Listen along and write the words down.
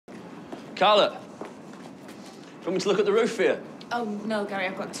Carla, want me to look at the roof here? Oh, no, Gary,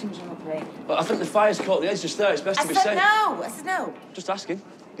 I've got too much on my plate. Well, I think the fire's caught the edge just there. It's best to be safe. I said no. Just asking.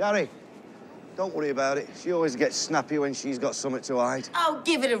 Gary, don't worry about it. She always gets snappy when she's got something to hide. Oh,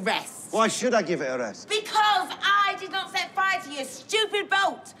 give it a rest. Why should I give it a rest? Because I did not set fire to your stupid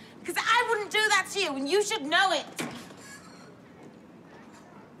boat. Because I wouldn't do that to you, and you should know it.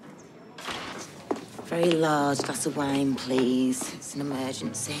 Very large glass of wine, please. It's an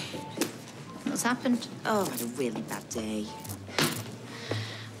emergency. What's happened? Oh, I've had a really bad day.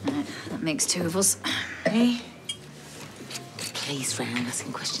 Right, that makes two of us. Hey? The police round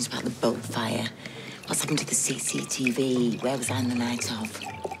asking questions about the boat fire. What's happened to the CCTV? Where was I in the night of?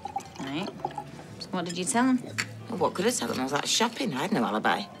 Right. So what did you tell them? Well, what could I tell them? I was out shopping. I had no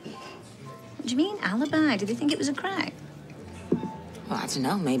alibi. What do you mean, alibi? Did they think it was a crack? Well, I don't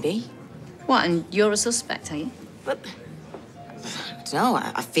know, maybe. What, and you're a suspect, are you? But, I don't know,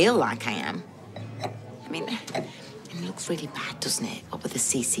 I feel like I am. I mean, it looks really bad, doesn't it? What with the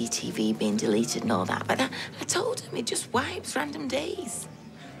CCTV being deleted and all that. But I told him it just wipes random days.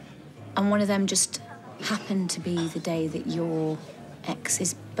 And one of them just happened to be the day that your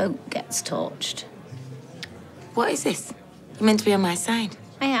ex's boat gets torched. What is this? You're meant to be on my side.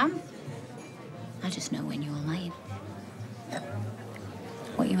 I am. I just know when you're lying.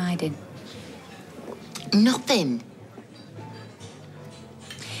 What are you hiding? Nothing.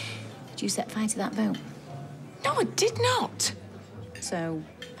 Did you set fire to that boat? No, I did not. So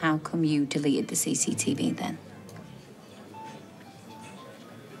how come you deleted the CCTV then?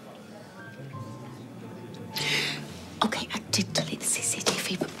 OK, I did delete the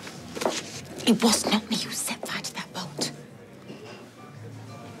CCTV, but it was not me who set fire to that boat.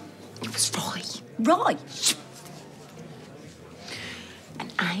 It was Roy. Roy?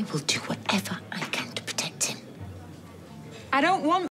 And I will do whatever I can to protect him. I don't want